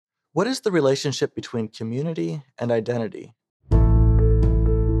What is the relationship between community and identity?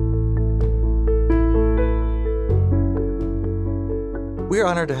 We are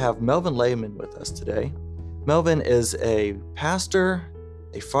honored to have Melvin Lehman with us today. Melvin is a pastor,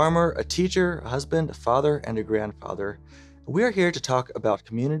 a farmer, a teacher, a husband, a father, and a grandfather. We are here to talk about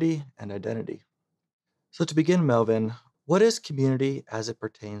community and identity. So, to begin, Melvin, what is community as it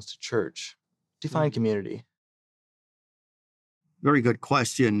pertains to church? Define community. Very good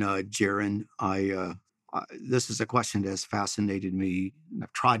question, Jaron. This is a question that has fascinated me, and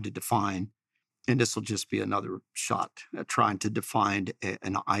I've tried to define, and this will just be another shot at trying to define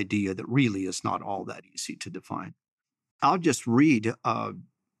an idea that really is not all that easy to define. I'll just read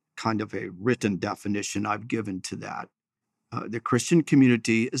kind of a written definition I've given to that. The Christian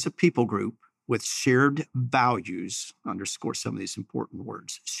community is a people group with shared values, underscore some of these important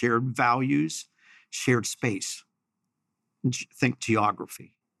words, shared values, shared space. Think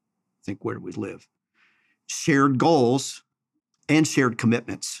geography, think where we live, shared goals, and shared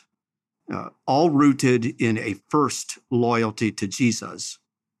commitments, all rooted in a first loyalty to Jesus,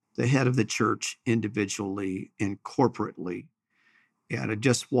 the head of the church, individually and corporately. And I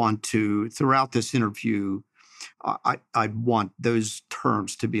just want to, throughout this interview, I want those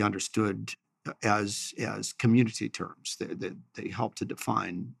terms to be understood as community terms. They help to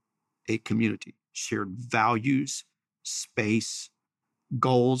define a community: shared values, space,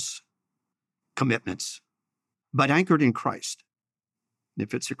 goals, commitments, but anchored in Christ.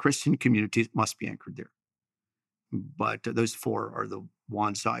 If it's a Christian community, it must be anchored there. But those four are the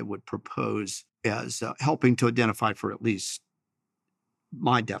ones I would propose as helping to identify, for at least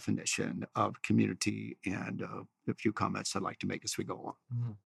my definition of community, and a few comments I'd like to make as we go along.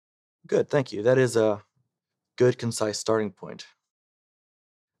 Mhm. Good, thank you. That is a good, concise starting point.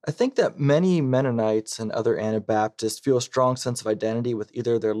 I think that many Mennonites and other Anabaptists feel a strong sense of identity with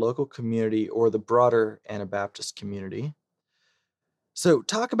either their local community or the broader Anabaptist community. So,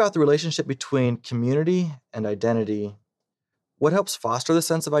 talk about the relationship between community and identity. What helps foster the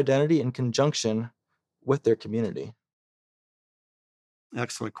sense of identity in conjunction with their community?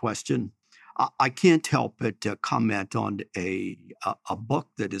 Excellent question. I can't help but comment on a book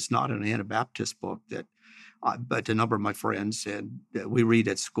that is not an Anabaptist book that, but a number of my friends and we read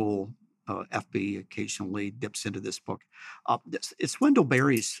at school. FB occasionally dips into this book. It's Wendell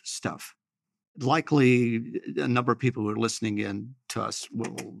Berry's stuff. Likely, a number of people who are listening in to us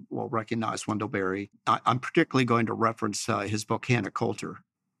will recognize Wendell Berry. I'm particularly going to reference his book Hannah Coulter.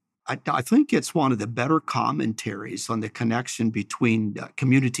 I think it's one of the better commentaries on the connection between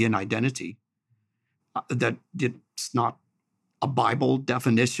community and identity. That it's not a Bible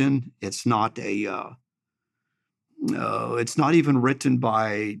definition. It's not even written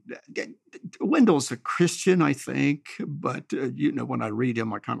by Wendell's a Christian, I think, but when I read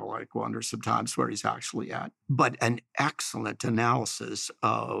him, I kind of like wonder sometimes where he's actually at. But an excellent analysis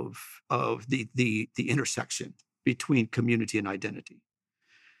of the intersection between community and identity.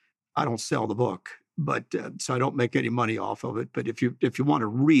 I don't sell the book, but so I don't make any money off of it. But if you want to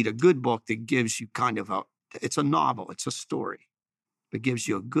read a good book that gives you it's a novel, it's a story that gives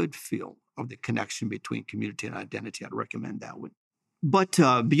you a good feel of the connection between community and identity, I'd recommend that one. But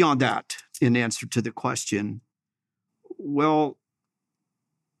beyond that, in answer to the question, well,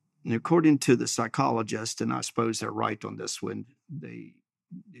 according to the psychologist, and I suppose they're right on this one, they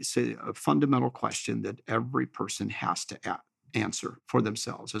say a fundamental question that every person has to answer for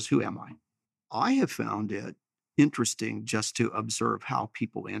themselves is, who am I? I have found it interesting just to observe how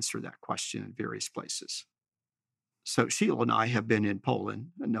people answer that question in various places. So Sheila and I have been in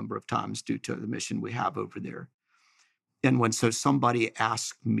Poland a number of times due to the mission we have over there. And so somebody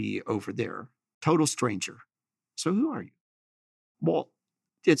asked me over there, total stranger, so who are you? Well,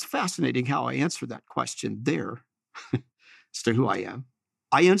 it's fascinating how I answer that question there as to who I am.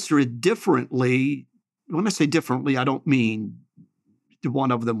 I answer it differently. When I say differently, I don't mean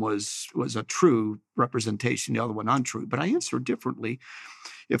one of them was a true representation, the other one untrue, but I answer differently.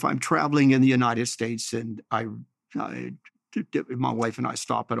 If I'm traveling in the United States and my wife and I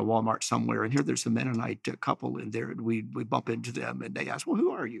stop at a Walmart somewhere, and here there's a Mennonite couple in there, and we bump into them, and they ask, well,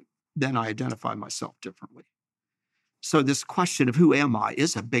 who are you? Then I identify myself differently. So this question of who am I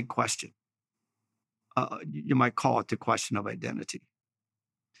is a big question. You might call it the question of identity.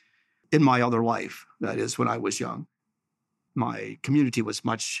 In my other life, that is when I was young, my community was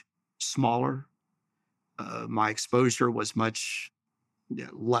much smaller. My exposure was much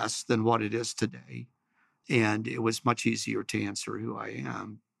less than what it is today. And it was much easier to answer who I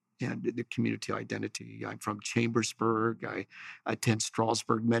am and the community identity. I'm from Chambersburg. I attend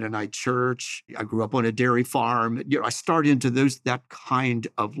Strasburg Mennonite Church. I grew up on a dairy farm. I start into that kind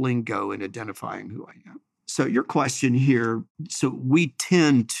of lingo in identifying who I am. So your question here, so we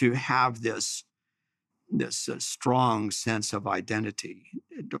tend to have this strong sense of identity,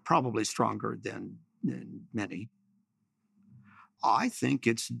 probably stronger than many. I think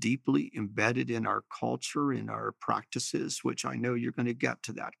it's deeply embedded in our culture, in our practices, which I know you're going to get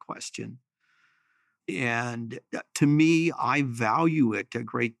to that question. And to me, I value it a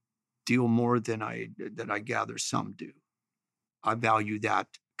great deal more than I gather some do. I value that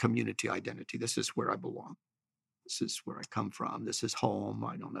community identity. This is where I belong. This is where I come from. This is home.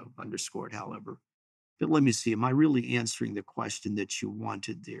 I don't know, underscored, however. But let me see. Am I really answering the question that you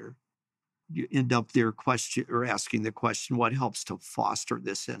wanted there? You end up there question or asking the question, what helps to foster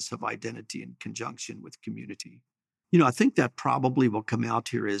this sense of identity in conjunction with community? I think that probably will come out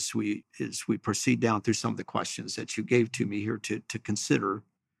here as we proceed down through some of the questions that you gave to me here to consider.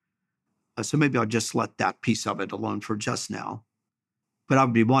 So maybe I'll just let that piece of it alone for just now. But I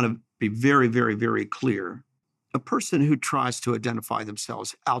want to be very, very, very clear. A person who tries to identify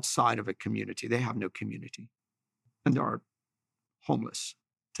themselves outside of a community, they have no community, and they are homeless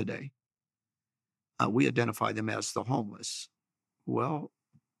today. We identify them as the homeless. Well,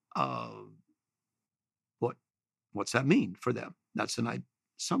 uh, what's that mean for them? That's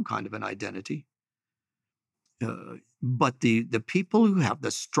some kind of an identity. But the people who have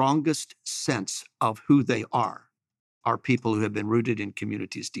the strongest sense of who they are people who have been rooted in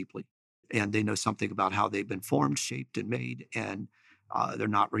communities deeply, and they know something about how they've been formed, shaped, and made, and they're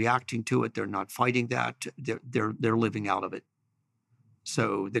not reacting to it. They're not fighting that. They're living out of it.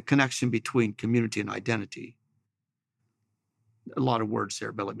 So the connection between community and identity, a lot of words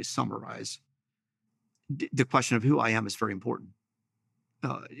there, but let me summarize. The question of who I am is very important.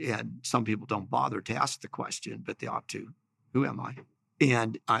 And some people don't bother to ask the question, but they ought to. Who am I?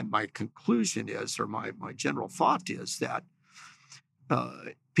 And my conclusion is, or my general thought is that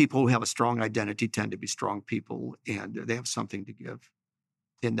people who have a strong identity tend to be strong people, and they have something to give.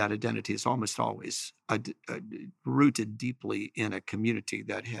 And that identity is almost always rooted deeply in a community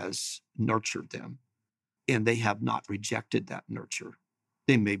that has nurtured them, and they have not rejected that nurture.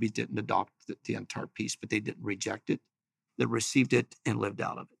 They maybe didn't adopt the entire piece, but they didn't reject it. They received it and lived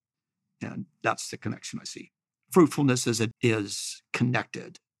out of it. And that's the connection I see. Fruitfulness is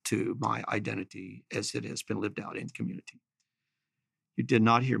connected to my identity as it has been lived out in community. You did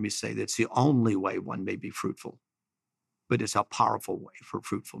not hear me say that it's the only way one may be fruitful, but it's a powerful way for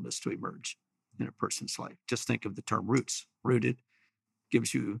fruitfulness to emerge in a person's life. Just think of the term roots. Rooted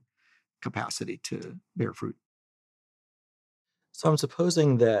gives you capacity to bear fruit. So I'm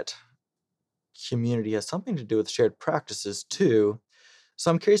supposing that community has something to do with shared practices too.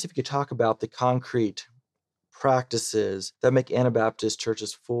 So I'm curious if you could talk about the concrete practices that make Anabaptist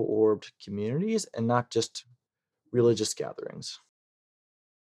churches full orbed communities and not just religious gatherings.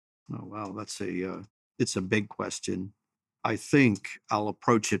 Oh, wow. It's a big question. I think I'll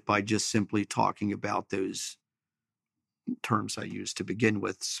approach it by just simply talking about those terms I used to begin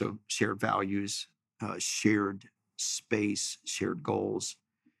with. So shared values, shared space, shared goals,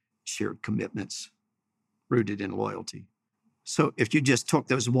 shared commitments, rooted in loyalty. So if you just took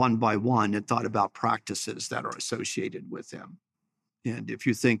those one by one and thought about practices that are associated with them, and if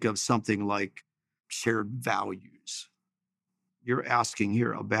you think of something like shared values, you're asking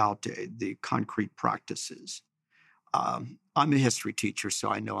here about the concrete practices. I'm a history teacher, so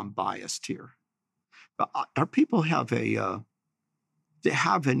I know I'm biased here. But our people have they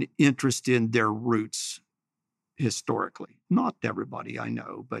have an interest in their roots historically. Not everybody I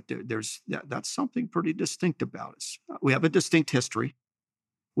know, but that's something pretty distinct about us. We have a distinct history.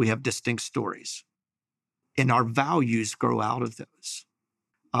 We have distinct stories, and our values grow out of those.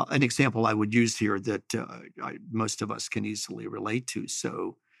 An example I would use here that most of us can easily relate to.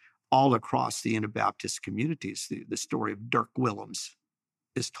 So, all across the Anabaptist communities, the story of Dirk Willems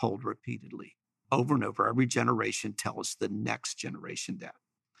is told repeatedly, over and over. Every generation tells the next generation that.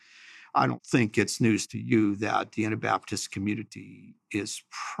 I don't think it's news to you that the Anabaptist community is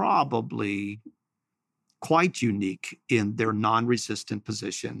probably quite unique in their non-resistant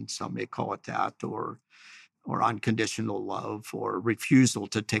position, some may call it that, or unconditional love, or refusal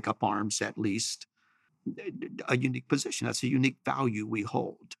to take up arms, at least. A unique position. That's a unique value we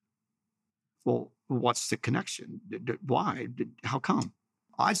hold. Well, what's the connection? Why? How come?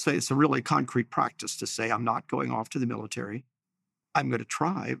 I'd say it's a really concrete practice to say, I'm not going off to the military. I'm going to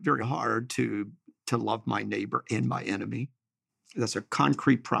try very hard to love my neighbor and my enemy. That's a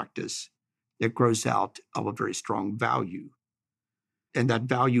concrete practice that grows out of a very strong value. And that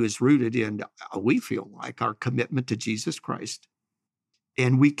value is rooted in, we feel like, our commitment to Jesus Christ.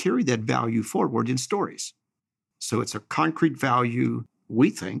 And we carry that value forward in stories. So it's a concrete value, we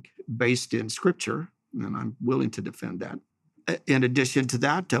think, based in Scripture, and I'm willing to defend that. In addition to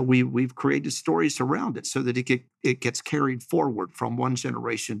that, we've created stories around it so that it gets carried forward from one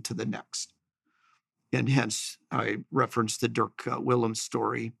generation to the next. And hence, I referenced the Dirk Willems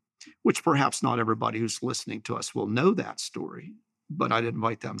story, which perhaps not everybody who's listening to us will know that story, but I'd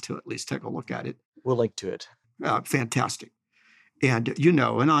invite them to at least take a look at it. We'll link to it. Fantastic. And you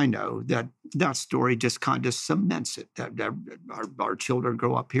know, and I know that that story just kind of cements it. That our children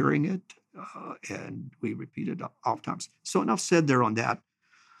grow up hearing it, and we repeat it oftentimes. So enough said there on that.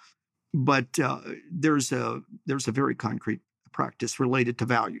 But there's a very concrete practice related to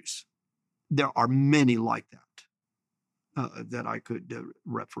values. There are many like that that I could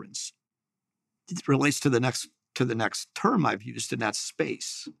reference. It relates to the next term I've used, and that's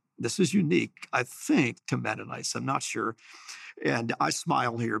space. This is unique, I think, to Mennonites. I'm not sure. And I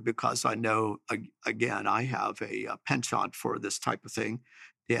smile here because I know, again, I have a penchant for this type of thing,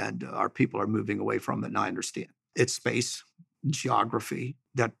 and our people are moving away from it, and I understand. It's space, geography,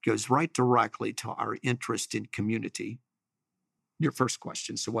 that goes right directly to our interest in community. Your first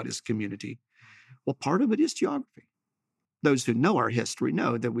question, so what is community? Well, part of it is geography. Those who know our history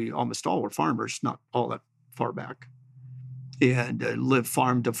know that we almost all were farmers, not all that far back, and lived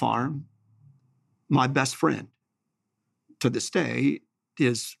farm to farm. My best friend to this day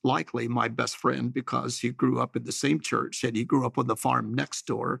is likely my best friend because he grew up in the same church and he grew up on the farm next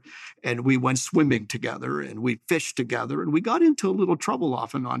door, and we went swimming together and we fished together and we got into a little trouble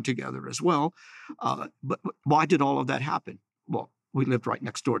off and on together as well. But why did all of that happen? Well, we lived right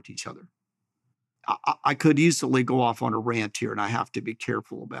next door to each other. I could easily go off on a rant here, and I have to be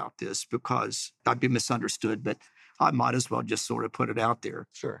careful about this because I'd be misunderstood, but I might as well just sort of put it out there.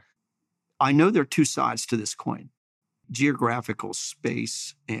 Sure. I know there are two sides to this coin: geographical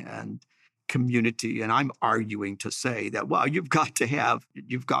space and community. And I'm arguing to say that, well, you've got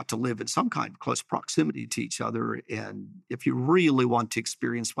to live in some kind of close proximity to each other. And if you really want to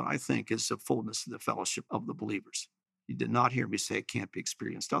experience what I think is the fullness of the fellowship of the believers, you did not hear me say it can't be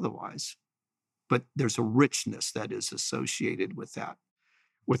experienced otherwise. But there's a richness that is associated with that,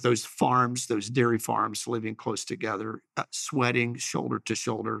 with those farms, those dairy farms living close together, sweating shoulder to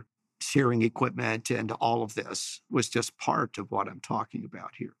shoulder, sharing equipment, and all of this was just part of what I'm talking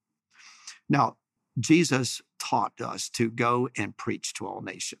about here. Now, Jesus taught us to go and preach to all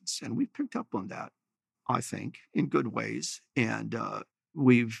nations, and we've picked up on that, I think, in good ways. And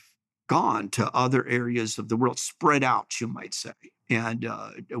we've gone to other areas of the world, spread out, you might say. And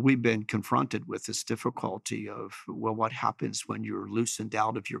we've been confronted with this difficulty of, well, what happens when you're loosened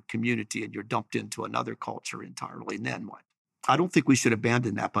out of your community and you're dumped into another culture entirely, and then what? I don't think we should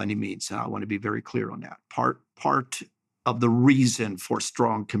abandon that by any means, and I want to be very clear on that. Part of the reason for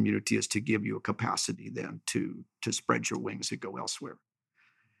strong community is to give you a capacity then to spread your wings and go elsewhere.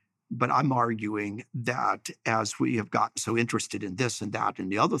 But I'm arguing that as we have gotten so interested in this and that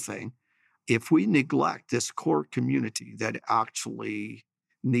and the other thing, if we neglect this core community that actually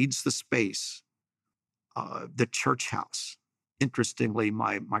needs the space, the church house. Interestingly,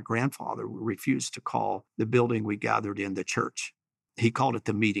 my grandfather refused to call the building we gathered in the church. He called it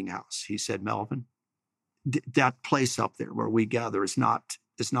the meeting house. He said, Melvin, that place up there where we gather is not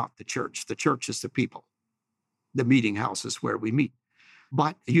the church. The church is the people. The meeting house is where we meet.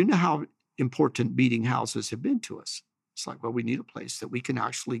 But you know how important meeting houses have been to us. It's like, well, we need a place that we can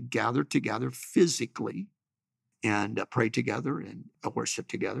actually gather together physically and pray together and worship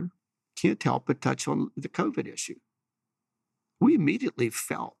together. Can't help but touch on the COVID issue. We immediately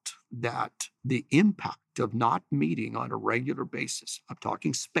felt that the impact of not meeting on a regular basis, I'm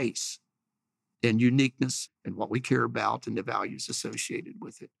talking space and uniqueness and what we care about and the values associated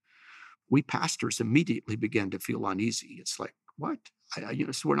with it. We pastors immediately began to feel uneasy. It's like, what?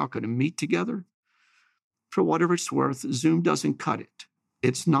 So we're not going to meet together? For whatever it's worth, Zoom doesn't cut it.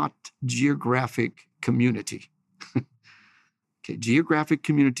 It's not geographic community. Okay, geographic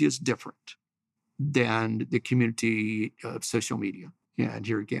community is different than the community of social media. And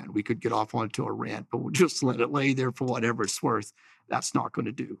here again, we could get off onto a rant, but we'll just let it lay there for whatever it's worth. That's not going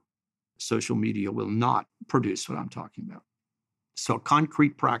to do. Social media will not produce what I'm talking about. So a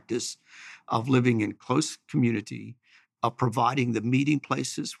concrete practice of living in close community, of providing the meeting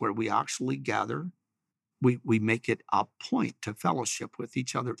places where we actually gather, we make it a point to fellowship with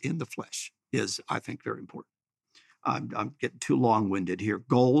each other in the flesh is, I think, very important. I'm getting too long-winded here.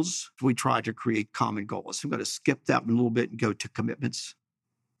 Goals, we try to create common goals. I'm going to skip that one a little bit and go to commitments.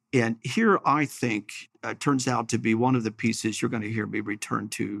 And here, I think, turns out to be one of the pieces you're going to hear me return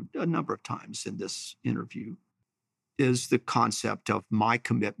to a number of times in this interview, is the concept of my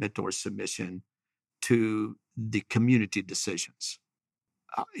commitment or submission to the community decisions.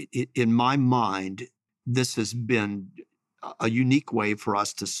 In my mind, this has been a unique way for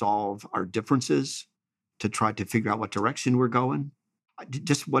us to solve our differences, to try to figure out what direction we're going.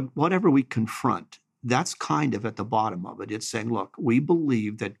 Just whatever we confront, that's kind of at the bottom of it. It's saying, look, we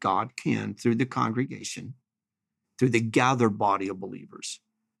believe that God can, through the congregation, through the gathered body of believers,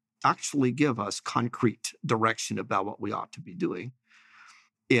 actually give us concrete direction about what we ought to be doing.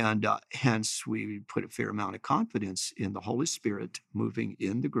 And hence, we put a fair amount of confidence in the Holy Spirit moving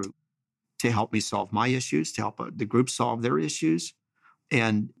in the group to help me solve my issues, to help the group solve their issues.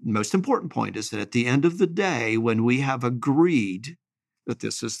 And most important point is that at the end of the day, when we have agreed that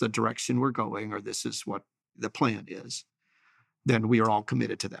this is the direction we're going, or this is what the plan is, then we are all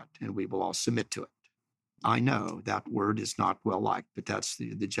committed to that and we will all submit to it. I know that word is not well liked, but that's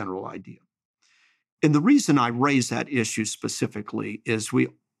the general idea. And the reason I raise that issue specifically is we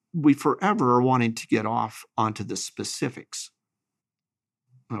forever are wanting to get off onto the specifics.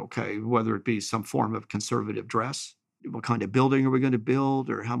 Okay, whether it be some form of conservative dress, what kind of building are we going to build,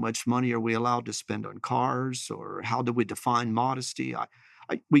 or how much money are we allowed to spend on cars, or how do we define modesty?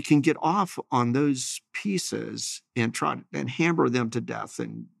 We can get off on those pieces and try and hammer them to death,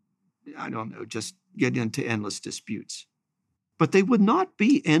 and I don't know, just get into endless disputes. But they would not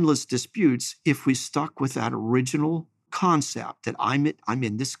be endless disputes if we stuck with that original concept that I'm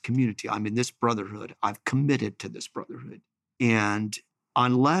in this community, I'm in this brotherhood, I've committed to this brotherhood. And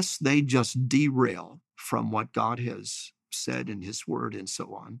unless they just derail from what God has said in his word and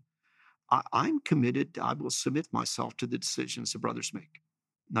so on, I'm committed. I will submit myself to the decisions the brothers make.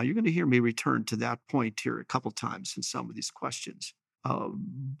 Now, you're going to hear me return to that point here a couple times in some of these questions,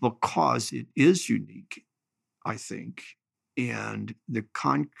 because it is unique, I think, and the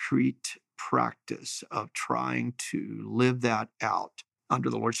concrete practice of trying to live that out under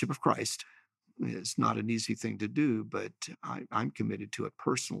the lordship of Christ is not an easy thing to do, but I'm committed to it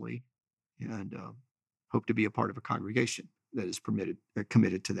personally, and hope to be a part of a congregation that is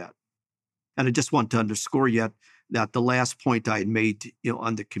committed to that. And I just want to underscore yet that the last point I had made,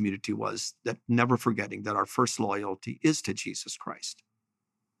 on the community was that never forgetting that our first loyalty is to Jesus Christ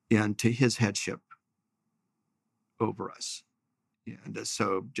and to his headship over us. And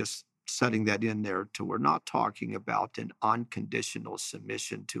so just setting that in there to, we're not talking about an unconditional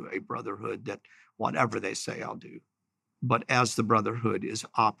submission to a brotherhood that whatever they say, I'll do. But as the brotherhood is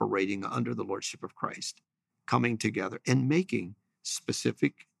operating under the lordship of Christ, coming together and making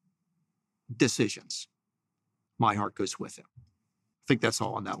specific decisions, my heart goes with it. I think that's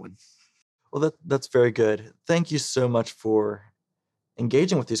all on that one. Well, that's very good. Thank you so much for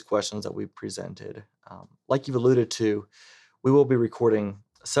engaging with these questions that we presented. Like you've alluded to, we will be recording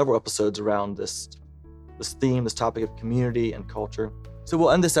several episodes around this theme, this topic of community and culture. So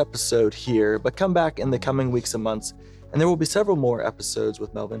we'll end this episode here, but come back in the coming weeks and months, and there will be several more episodes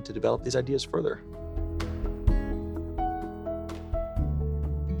with Melvin to develop these ideas further.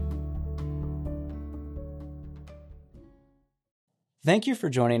 Thank you for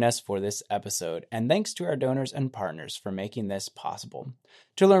joining us for this episode, and thanks to our donors and partners for making this possible.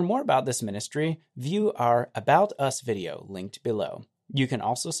 To learn more about this ministry, view our About Us video linked below. You can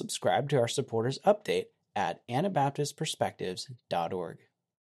also subscribe to our supporters update at AnabaptistPerspectives.org.